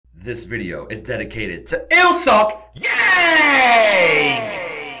This video is dedicated to 𝐿𝑠UCK. Yay!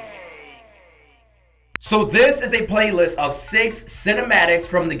 So this is a playlist of 6 cinematics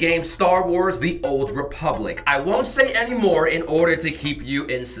from the game Star Wars: The Old Republic. I won't say any more in order to keep you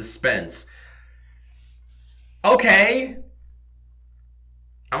in suspense. Okay.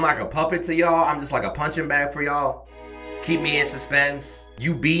 I'm like a puppet to y'all. I'm just like a punching bag for y'all. Keep me in suspense.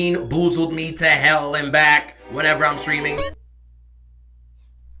 You 𝘵𝙃𝙀𝙀 me to hell and back whenever I'm streaming.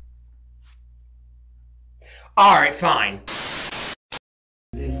 Alright, fine.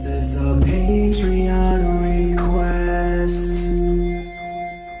 This is a Patreon request.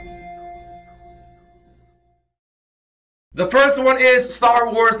 The first one is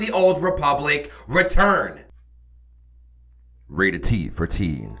Star Wars: The Old Republic Return. Rated T for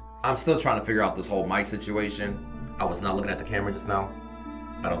teen. I'm still trying to figure out this whole mic situation. I was not looking at the camera just now.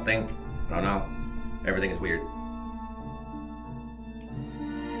 I don't think. I don't know. Everything is weird.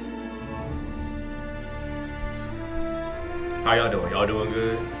 How y'all doing? Y'all doing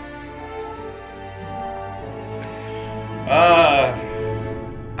good?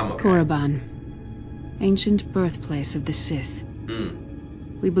 I'm okay. Korriban, ancient birthplace of the Sith.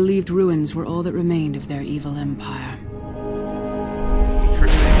 We believed ruins were all that remained of their evil empire.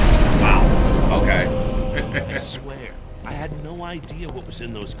 Interesting. Wow. Okay. I swear, I had no idea what was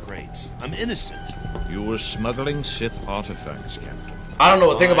in those crates. I'm innocent. You were smuggling Sith artifacts, Captain. I don't know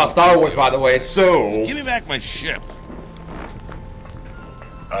a thing about Star Wars, by the way, so... Give me back my ship.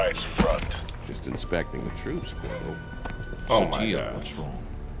 Eyes front. Just inspecting the troops, bro. Oh my God. What's wrong?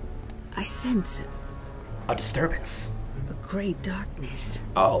 I sense A disturbance. a great darkness.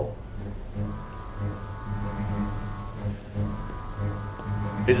 Oh.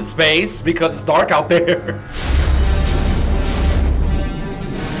 Is it space? Because it's dark out there.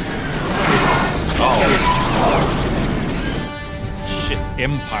 Oh. Sith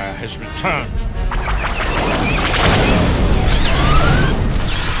Empire has returned.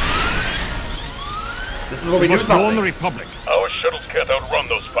 This is what we do must warn the something. Republic. Our shuttles can't outrun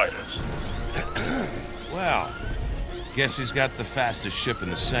those fighters. Well, guess who's got the fastest ship in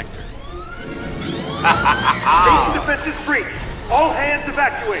the sector? Base defense is free. All hands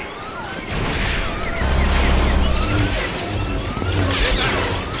evacuate.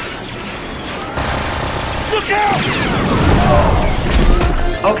 Look out!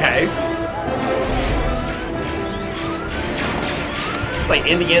 Okay. It's like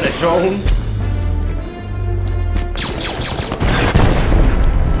Indiana Jones.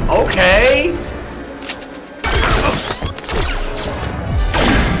 Okay.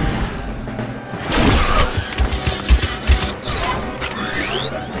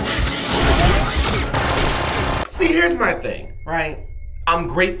 See, here's my thing, right? I'm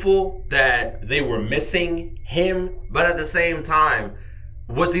grateful that they were missing him, but at the same time,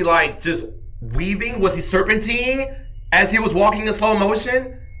 was he like just weaving? Was he serpentining as he was walking in slow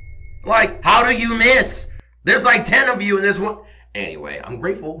motion? Like, how do you miss? There's like 10 of you and there's one. Anyway, I'm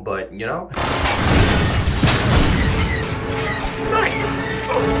grateful, but you know. Nice.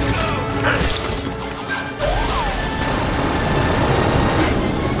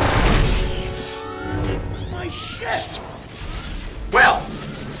 My ship! Well,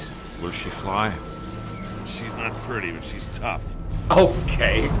 Will she fly? She's not pretty, but she's tough.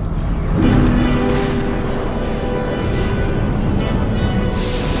 okay.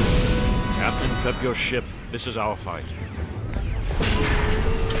 Captain, prep your ship. This is our fight.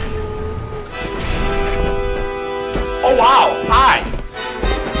 Oh wow, hi.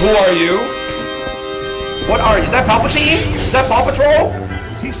 Who are you? What are you? Is that Palpatine? Is that Paw Patrol?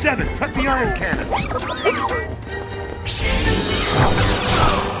 T7, prep the iron cannons.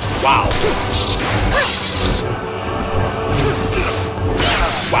 Wow.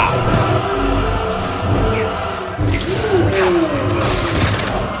 Wow.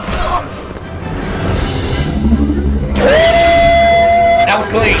 That was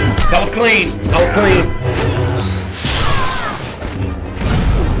clean. That was clean. That was clean.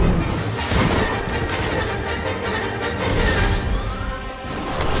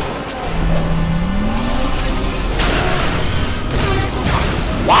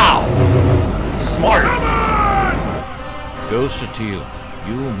 Wow. Smart. Go, Satil.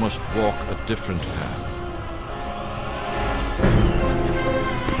 You must walk a different path.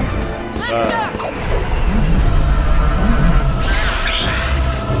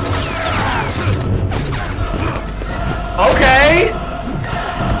 Okay.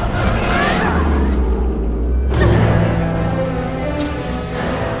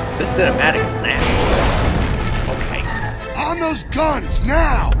 This cinematic is nasty. Okay. On those guns,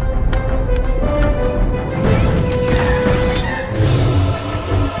 now!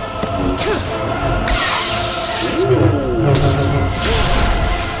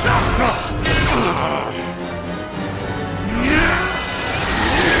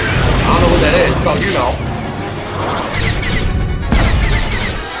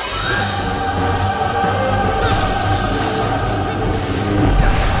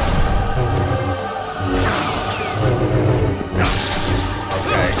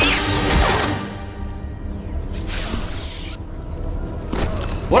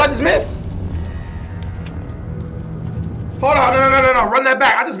 What I just miss? Hold on, no. Run that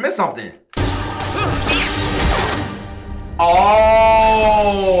back. I just missed something.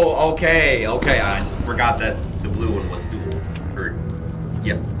 Oh, okay. I forgot that the blue one was dual. Or,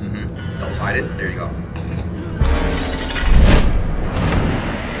 yep. Double-sided. There you go.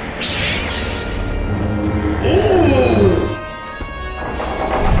 Ooh!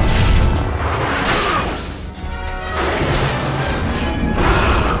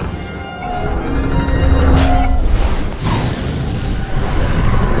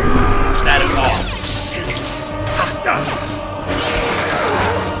 That is awesome.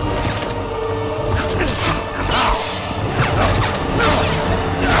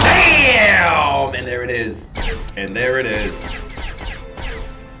 Damn! And there it is. And there it is.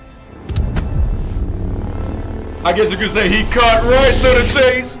 I guess you could say he cut right to the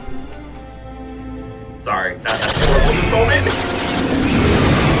chase. Sorry, that's horrible this moment.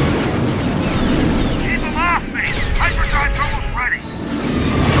 Keep him off me! Hyperdrive's almost ready!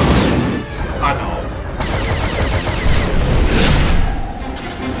 I know.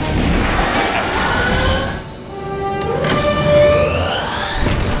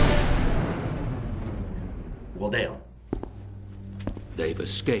 Well, damn. They've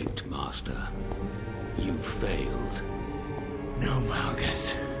escaped, Master. You failed. No,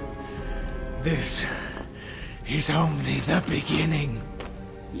 Malgus. This is only the beginning.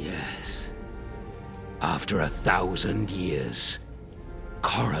 Yes. After 1,000 years,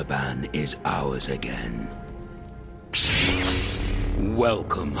 Korriban is ours again.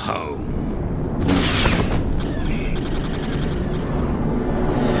 Welcome home.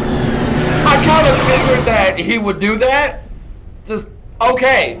 I kind of figured that he would do that. Just,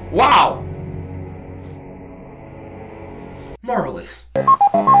 okay, wow. Marvelous.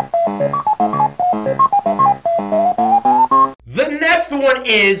 The next one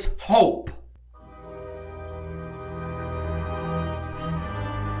is Hope.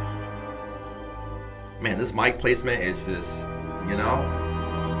 Man, this mic placement is just, you know?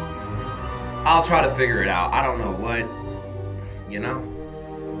 I'll try to figure it out. I don't know what, you know?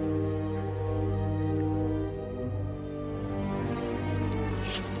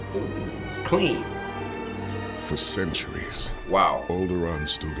 Ooh, clean. For centuries, wow, 𝘿𝙗𝙗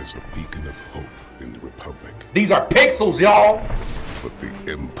stood as a beacon of hope in the Republic. These are pixels, y'all. But the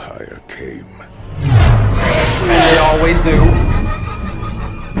Empire came. As they always do.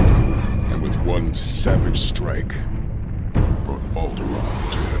 And with one savage strike, brought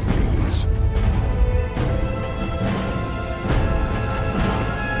𝘿𝙗𝙗 to her knees.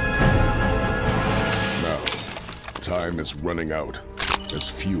 Now, time is running out, as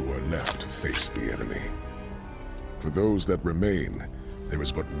few are left to face the enemy. For those that remain, there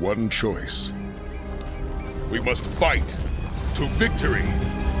is but one choice. We must fight to victory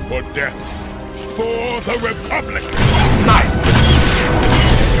or death for the Republic. Nice.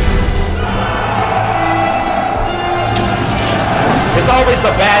 It's always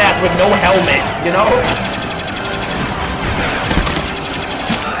the badass with no helmet, you know?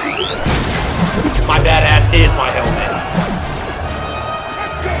 My badass is my helmet.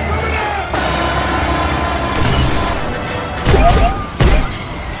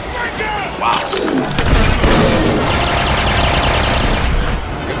 Wow.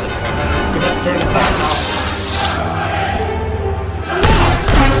 Goodness, I'm gonna have to turn this down now.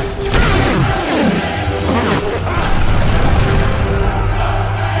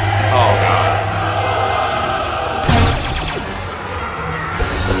 Oh god.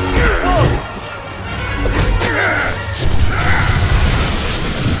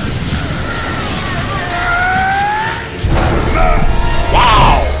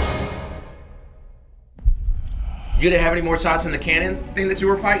 You didn't have any more shots in the cannon thing that you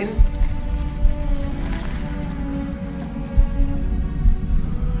were fighting?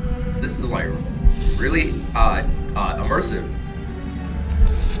 This is like really immersive.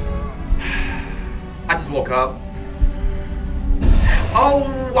 I just woke up.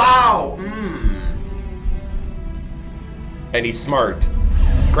 Oh wow! And he smirked.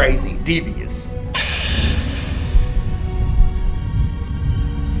 Crazy, devious.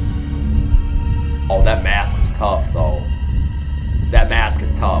 Oh, that mask is tough, though. That mask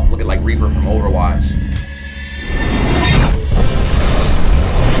is tough. Looking like Reaper from Overwatch.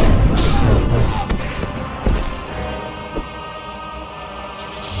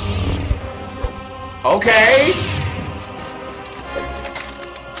 Okay.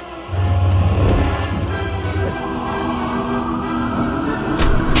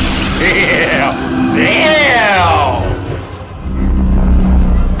 Damn. Damn.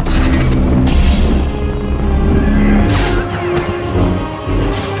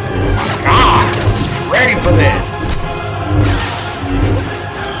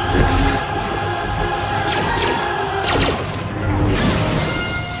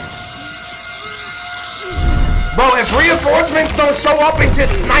 reinforcements don't show up and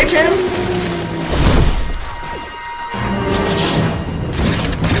just snipe him?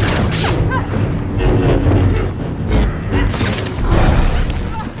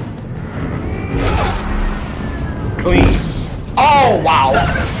 Clean. Oh, wow.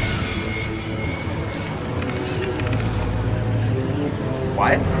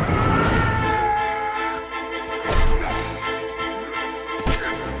 What?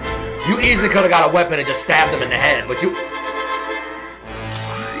 You easily could have got a weapon and just stabbed him in the head, but you...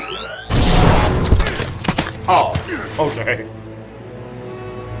 Oh, okay.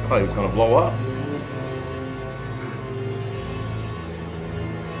 I thought he was gonna blow up.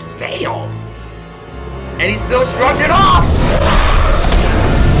 Damn! And he still shrugged it off!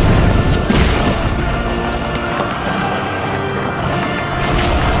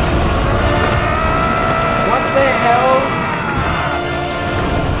 What the hell?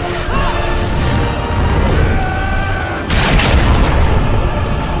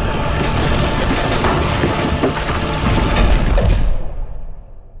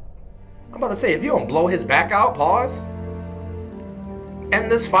 I'm about to say, if you don't blow his back out, pause. End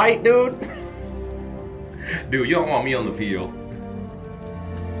this fight, dude. Dude, you don't want me on the field.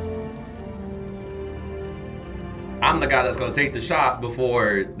 I'm the guy that's gonna take the shot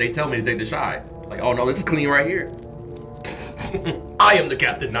before they tell me to take the shot. Like, oh no, this is clean right here. I am the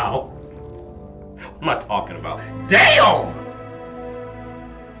captain now. What am I talking about? Damn!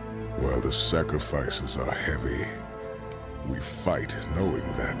 While the sacrifices are heavy, we fight knowing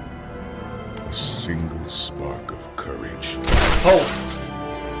that a single spark of courage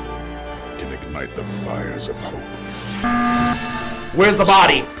can ignite the fires of hope. Where's the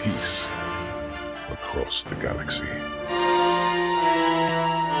body? Peace across the galaxy.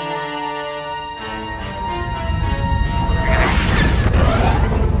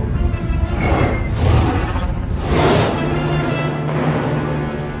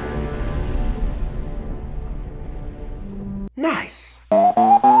 Nice.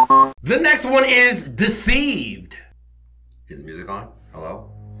 The next one is Deceived. Is the music on? Hello?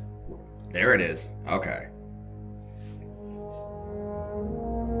 There it is. Okay.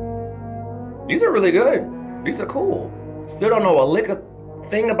 These are really good. These are cool. Still don't know a lick of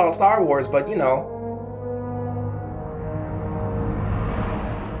thing about Star Wars, but you know.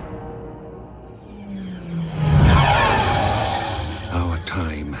 Our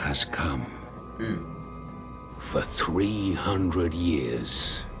time has come. For 300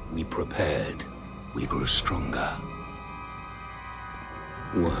 years, we prepared. We grew stronger.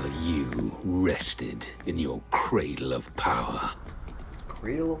 While you rested in your cradle of power.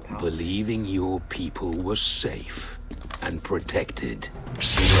 Cradle of power. Believing your people were safe and protected.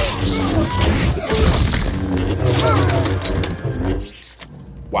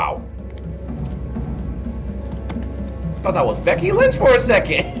 Wow. Thought that was Becky Lynch for a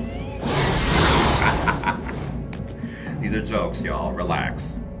second. These are jokes, y'all.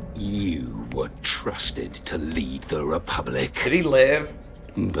 Relax. You were trusted to lead the Republic. Did he live?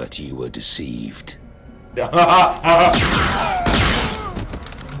 But you were deceived.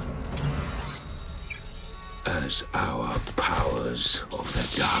 As our powers of the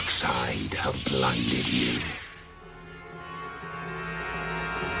dark side have blinded you.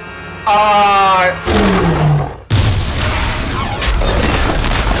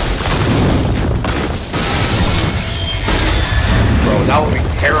 Bro, that would be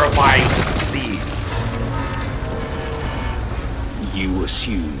terrifying to see. You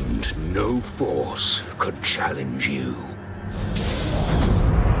assumed no force could challenge you.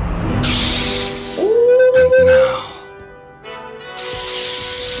 And now...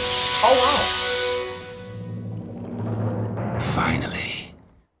 Oh, wow. Finally,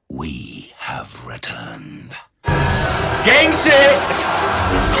 we have returned. Gang shit!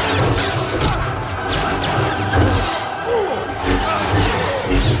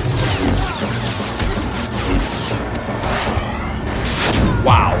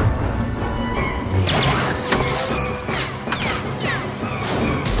 Wow.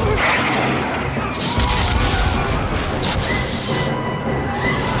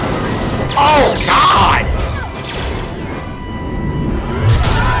 Oh, God!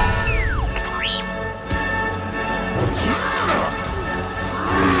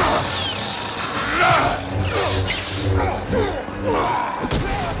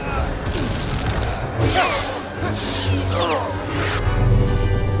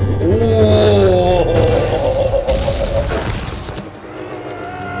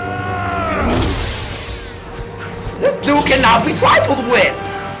 This dude cannot be trifled with!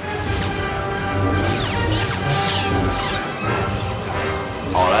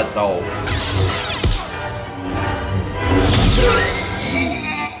 Oh, that's dope.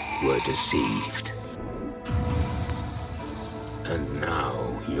 Ye were deceived. And now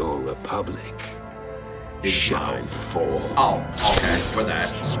your republic shall fall. Oh, okay, for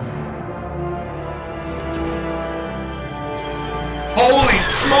that. Holy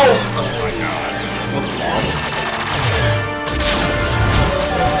smokes! Oh my god. What's wrong?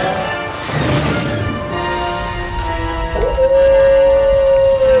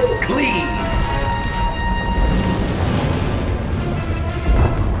 Ooh, clean.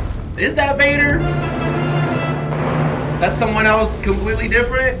 Is that Vader? That's someone else completely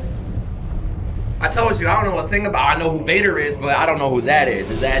different? I told you, I don't know a thing about, I know who Vader is, but I don't know who that is.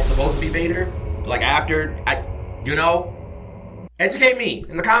 Is that supposed to be Vader? Like after, you know? Educate me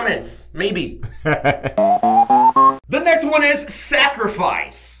in the comments, maybe. The next one is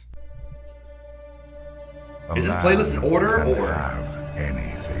Sacrifice. Is this playlist in order or? Have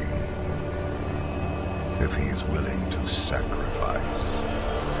anything if he's willing to sacrifice.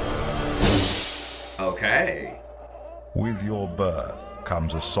 Okay. With your birth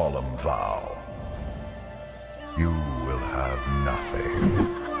comes a solemn vow. You will have nothing.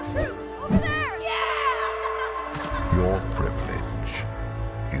 More troops! Over there! Yeah! Your privilege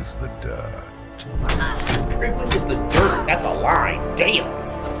is the dirt. Privilege is the dirt. That's a line. Damn.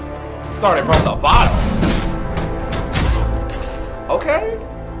 Starting from the bottom. Okay.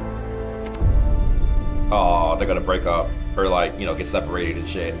 Oh, they're gonna break up. Or like, you know, get separated and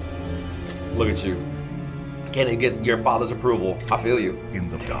shit. Look at you. Can't even get your father's approval. I feel you. In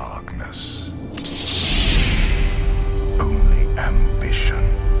the darkness, only ambition.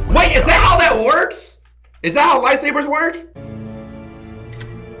 Wait, is that how that works? Is that how lightsabers work?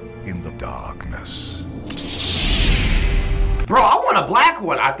 In the darkness. Bro, I want a black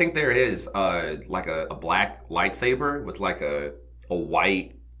one. I think there is like a black lightsaber with like a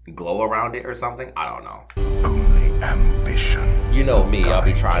white glow around it or something. I don't know. Only ambition. You know me, I'll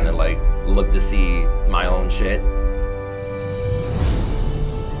be trying to like look to see my own shit.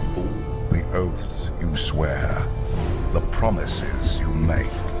 The oaths you swear, the promises you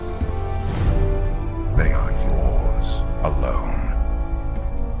make, they are yours alone.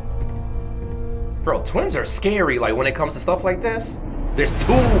 Bro, twins are scary, like when it comes to stuff like this. There's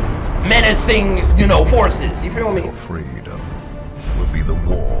two menacing, you know, forces. You feel me? Your freedom will be the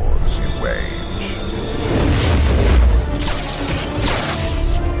wars you wage.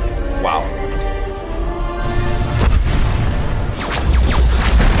 Wow.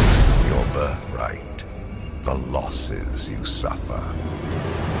 Your birthright, the losses you suffer.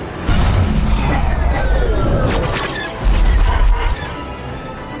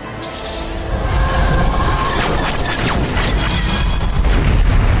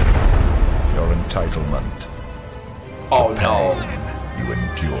 Your entitlement. Oh the no. pain you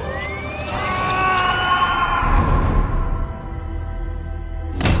endure.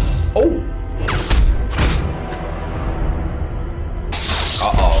 Oh.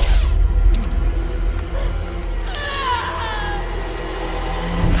 Uh-oh.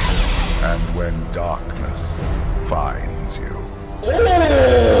 And when darkness finds you,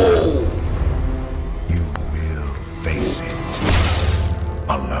 Oh! you will face it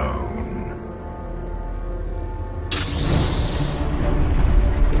alone.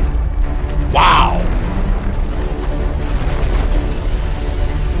 Wow.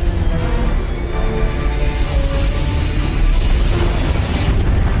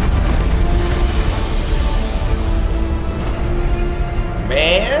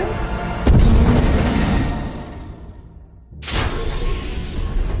 Man.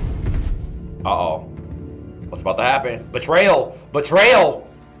 Uh-oh. What's about to happen? Betrayal! Betrayal!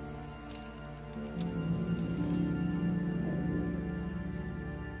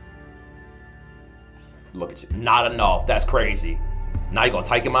 Look at you. Not enough. That's crazy. Now you're gonna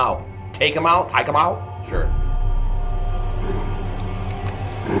take him out. Take him out? Take him out? Sure.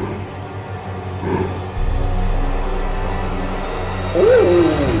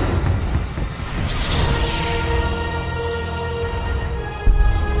 Ooh.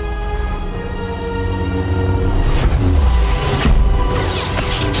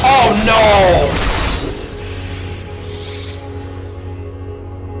 Oh no!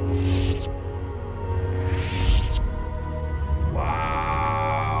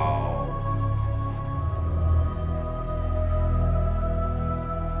 Wow.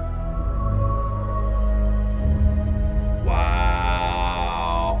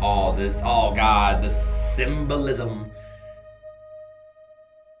 Wow. All this, oh God, the symbolism.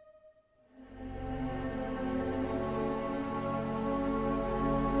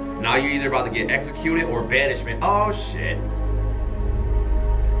 Now you're either about to get executed or banishment. Oh shit.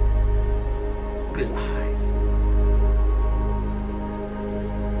 Look at his eyes.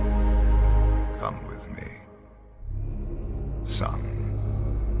 Come with me, son.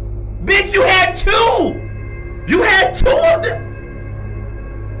 Bitch, you had two! You had two of them!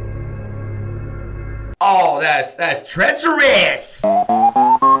 Oh, that's treacherous!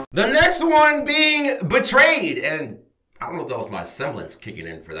 The next one being betrayed, and I don't know if that was my semblance kicking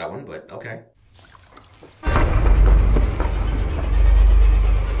in for that one, but okay.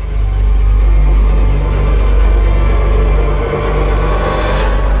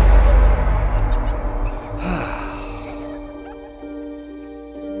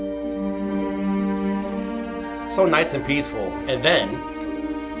 So nice and peaceful, and then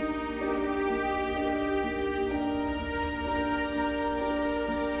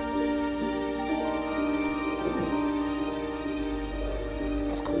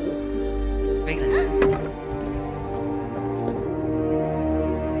that's cool.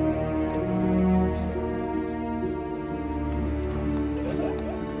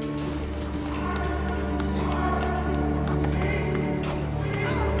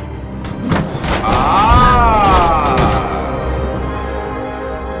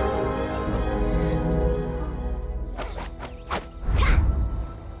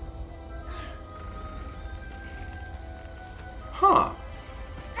 Huh.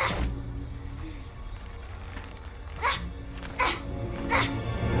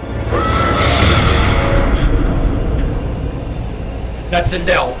 That's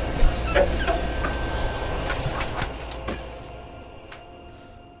Sindel.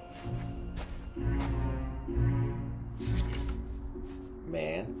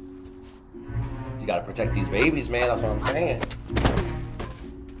 Man. You gotta protect these babies, man. That's what I'm saying.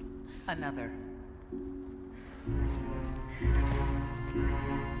 Another.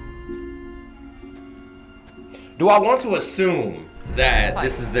 Do I want to assume that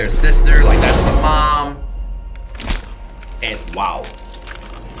this is their sister? Like, that's the mom? And wow.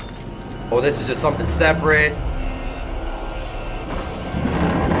 Oh, this is just something separate.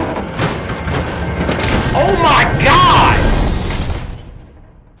 Oh my God!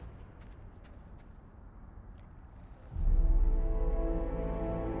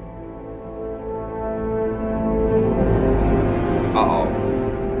 Uh-oh.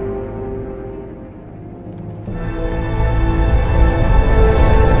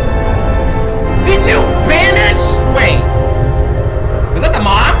 Did you banish? Wait. Was that the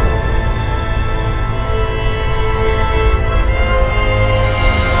mom?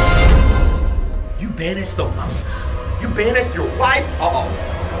 You banished the mom? You banished your wife? Uh-oh.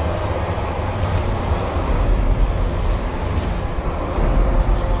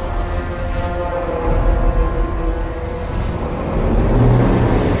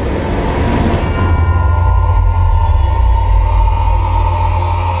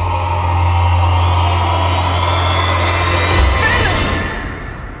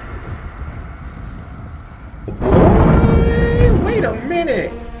 Boy, wait a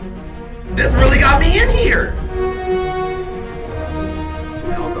minute. This really got me in here.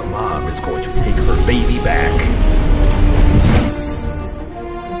 Now the mom is going to take her baby back.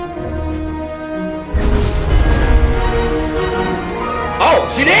 Oh,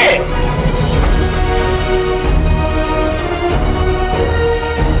 she did!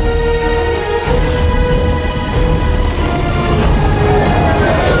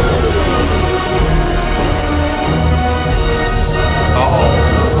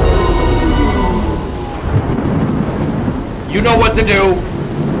 You know what to do.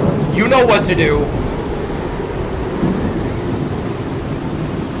 You know what to do.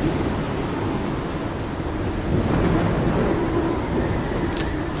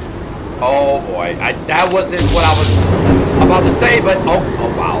 Oh boy, that wasn't what I was about to say, but oh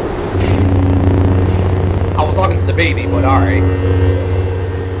wow. I was talking to the baby, but alright.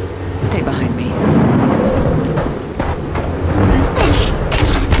 Stay behind me.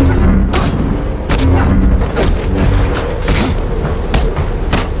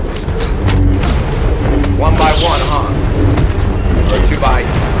 One by one, huh? Or two by,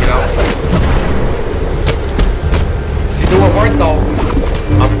 you know? She's doing work though.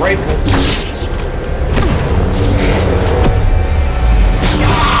 I'm grateful.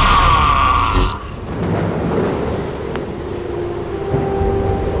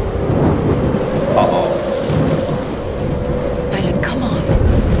 Uh-oh. Violet, come on.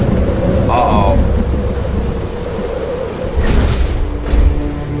 Uh-oh.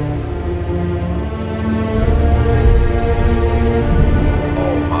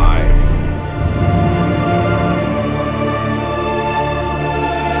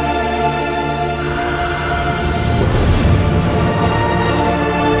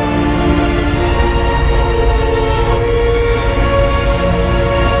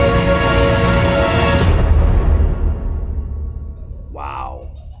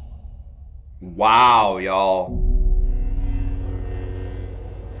 Wow, y'all.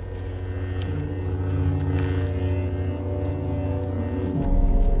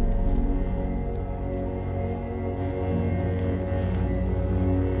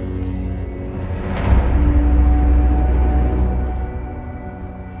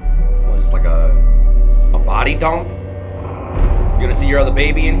 What is this, like a body dump? You gonna see your other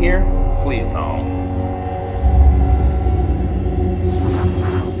baby in here? Please don't.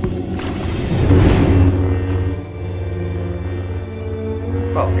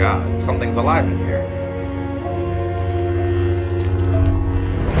 Oh god, something's alive in here.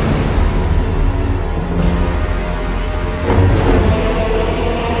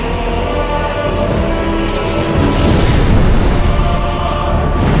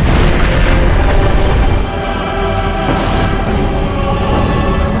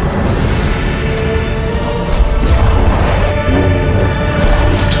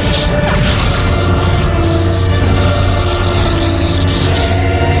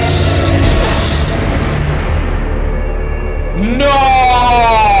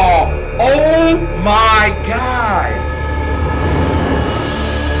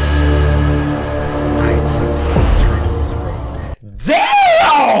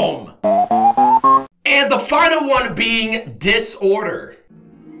 Final one being disorder.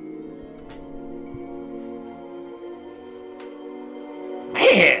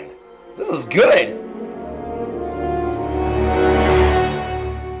 Man, this is good.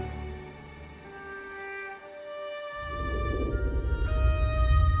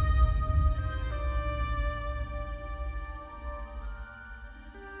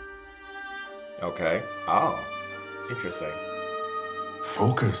 Okay. Oh, interesting.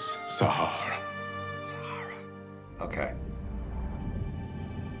 Focus, Sahar. Okay.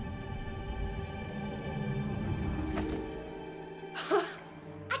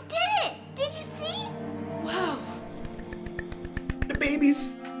 I did it! Did you see? Wow. The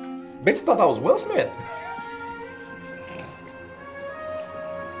babies. Bitch thought that was Will Smith.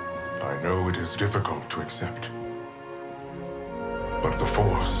 I know it is difficult to accept, but the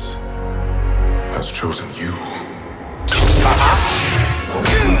Force has chosen you.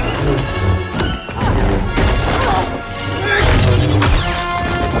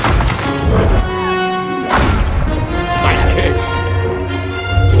 Nice kick.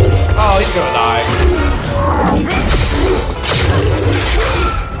 Oh, he's gonna die.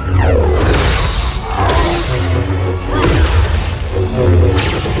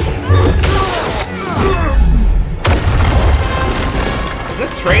 Is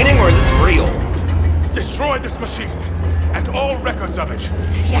this training or is this real? Destroy this machine and all records of it.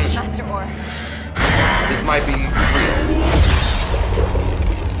 Yes, Master Orr. This might be real.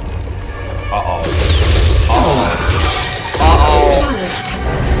 Uh-oh. Uh-oh. Uh-oh.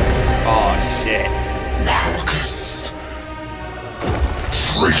 Oh, shit. Malgus.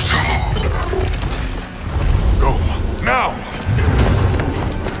 Traitor. Go, now!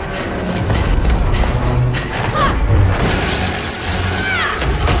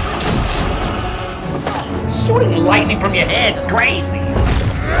 Shooting lightning from your head is crazy.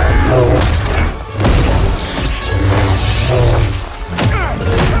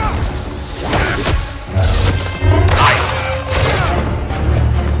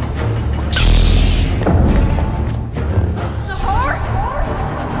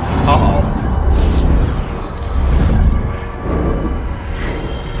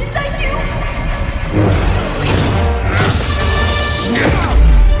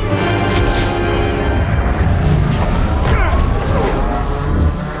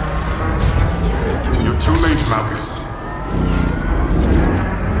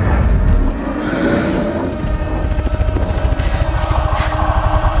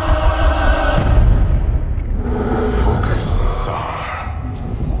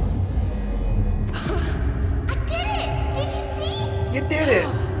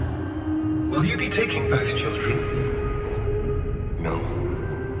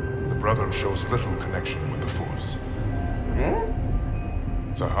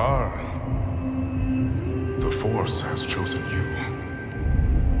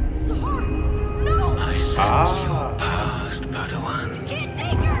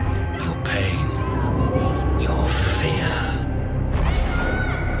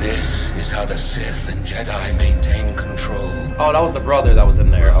 Oh, that was the brother that was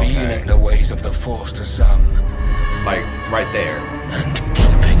in there. Revealing the ways of the Force to some. Like, right there. And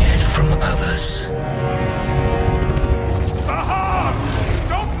keeping it from others. Sahar!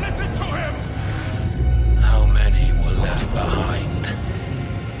 Don't listen to him! How many were left behind?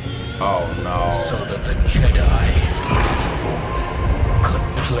 Oh, no. So that the Jedi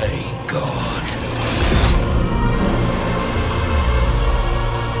could play God.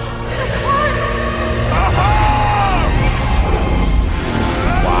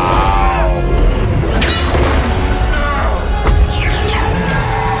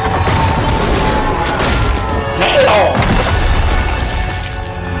 Damn!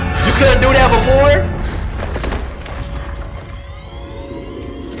 You couldn't do that before?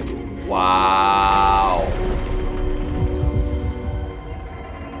 Wow.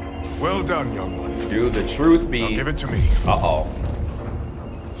 Well done, young one. Dude, the truth be... Now give it to me. Uh-oh.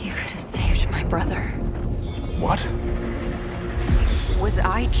 You could have saved my brother. What? Was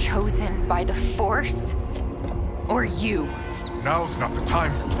I chosen by the Force? Or you? Now's not the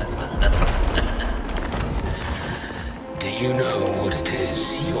time. Do you know what it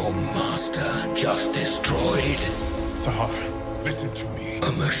is your master just destroyed? Sahar, listen to me.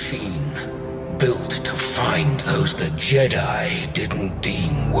 A machine built to find those the Jedi didn't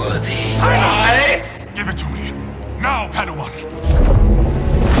deem worthy. What? Give it to me. Now, Padawan.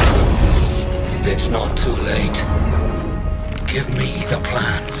 It's not too late. Give me the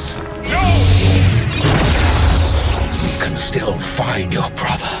plans. No! We can still find your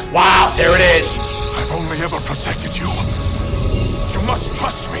brother. Wow, there it is. I've only ever protected you. You must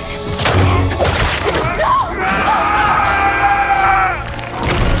trust me.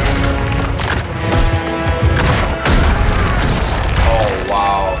 Oh,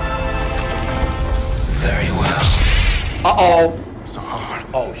 wow. Very well. Uh-oh. Sahar.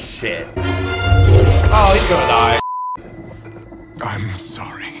 Oh, shit. Oh, he's gonna die. I'm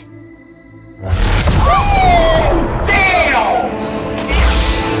sorry. Oh, damn!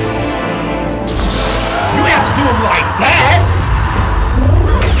 You have to do him like that?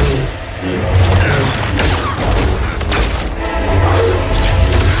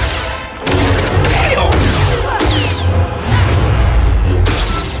 Damn!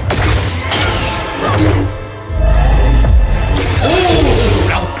 Ooh,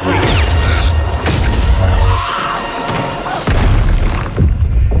 that was clean.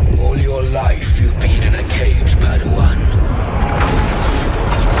 All your life you've been in a cage, Padawan.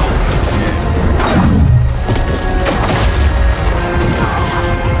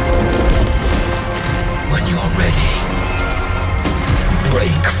 When you're ready,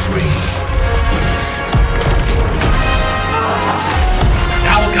 break free.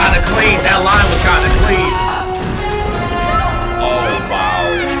 That was kind of clean. That line was kind of clean. Oh, wow.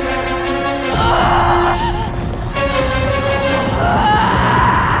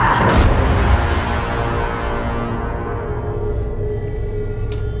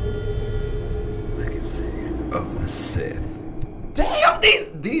 Legacy of the Sith. Damn,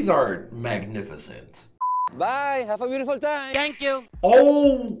 these are magnificent. Bye. Have a beautiful time. Thank you.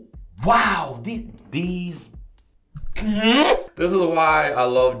 Oh, wow. These. This is why I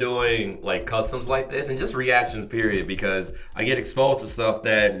love doing like customs like this and just reactions period, because I get exposed to stuff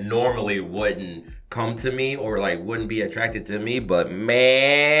that normally wouldn't come to me or like wouldn't be attracted to me. But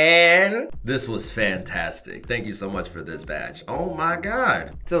man, this was fantastic. Thank you so much for this badge. Oh my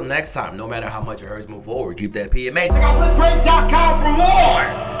God. Till next time, no matter how much it hurts, move forward. Keep that PMA. Check out blitzcrank.com for more.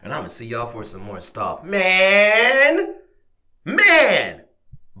 And I'm gonna see y'all for some more stuff. Man.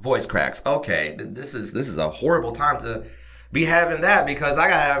 Voice cracks. Okay, this is a horrible time to be having that because I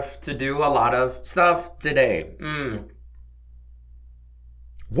have to do a lot of stuff today.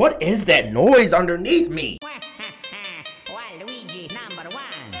 What is that noise underneath me?